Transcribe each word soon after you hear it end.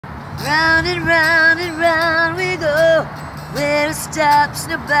and round we go. Where it stops,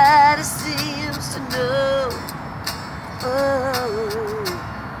 nobody seems to know. Oh.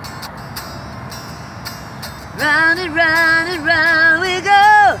 Round and round we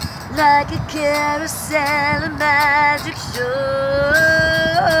go, like a carousel, a magic show.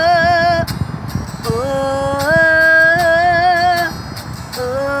 Oh, oh,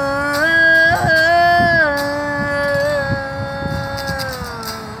 oh.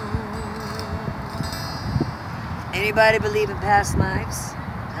 Anybody believe in past lives?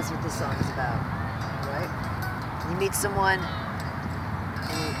 That's what this song is about, right? You meet someone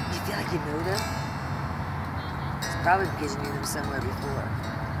and you feel like you know them. It's probably because you knew them somewhere before.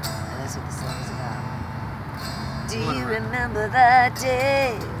 And that's what the song is about. Do you remember that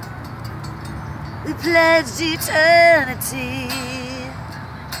day we pledged eternity?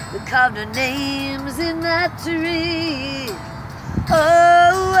 We carved our names in that tree.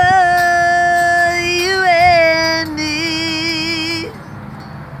 Oh, oh, you and me.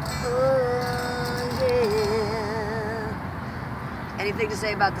 Oh, yeah. Anything to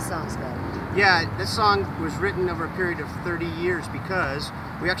say about the song, Scotty? Yeah, this song was written over a period of 30 years because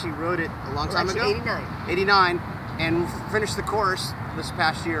we actually wrote it a long time ago. 89. 89, and finished the chorus this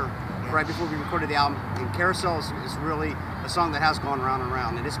past year, right before we recorded the album. And Carousel is really a song that has gone round and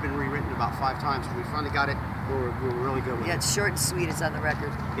round, and it's been rewritten about 5 times. We finally got it. We're really good with it. Yeah, it's short and sweet. It's on the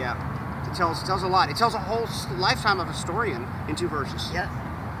record. Yeah, it tells a lot. It tells a whole lifetime of a story in 2 verses. Yeah.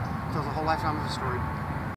 It tells a whole lifetime of a story.